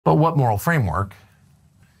But what moral framework?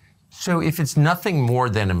 So if it's nothing more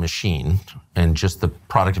than a machine and just the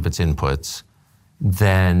product of its inputs,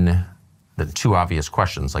 then the two obvious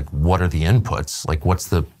questions, like what are the inputs? Like what's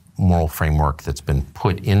the moral framework that's been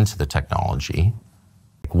put into the technology?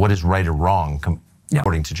 Like, what is right or wrong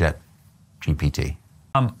according to ChatGPT?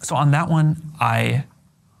 So on that one,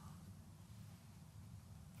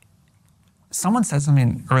 someone said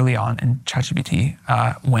something early on in ChatGPT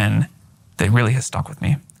when that really has stuck with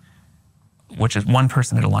me, which is one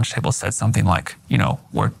person at a lunch table said something like, you know,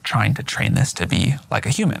 we're trying to train this to be like a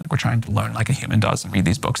human. We're trying to learn like a human does and read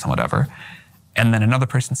these books and whatever. And then another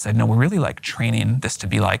person said, no, we're really like training this to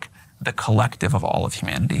be like the collective of all of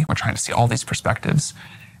humanity. We're trying to see all these perspectives.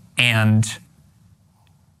 And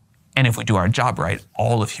if we do our job right,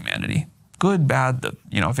 all of humanity, good, bad,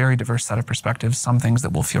 very diverse set of perspectives, some things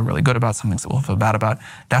that we'll feel really good about, some things that we'll feel bad about,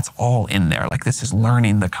 that's all in there. Like this is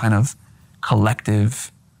learning the kind of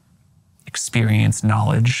collective experience,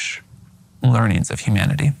 knowledge, learnings of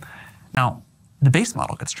humanity. Now, the base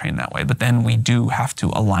model gets trained that way, but then we do have to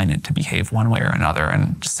align it to behave one way or another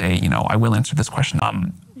and just say, you know, I will answer this question.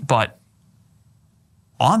 But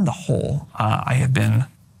on the whole, I have been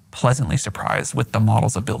pleasantly surprised with the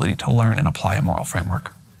model's ability to learn and apply a moral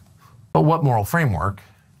framework. But what moral framework?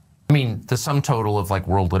 I mean, the sum total of like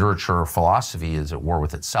world literature or philosophy is at war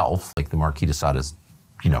with itself. Like the Marquis de Sade is,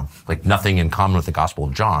 you know, like nothing in common with the Gospel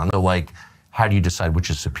of John. So like, how do you decide which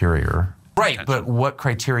is superior? Right, but what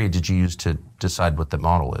criteria did you use to decide what the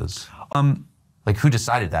model is? Like who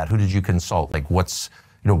decided that? Who did you consult? Like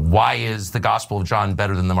why is the Gospel of John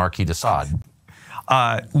better than the Marquis de Sade?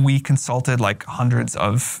 We consulted like hundreds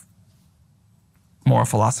of moral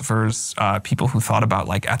philosophers, people who thought about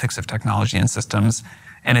like ethics of technology and systems.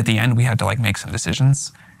 And at the end, we had to like make some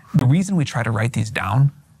decisions. The reason we try to write these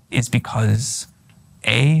down is because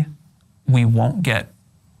A, we won't get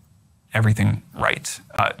everything right.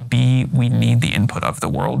 B, we need the input of the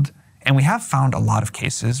world. And we have found a lot of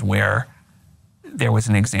cases where there was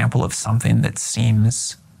an example of something that seemed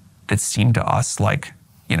to us like,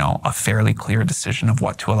 you know, a fairly clear decision of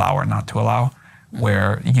what to allow or not to allow,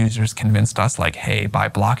 where users convinced us like, hey, by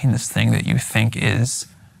blocking this thing that you think is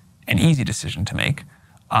an easy decision to make,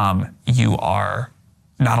 you are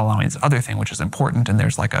not allowing this other thing, which is important, and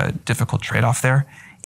there's like a difficult trade-off there.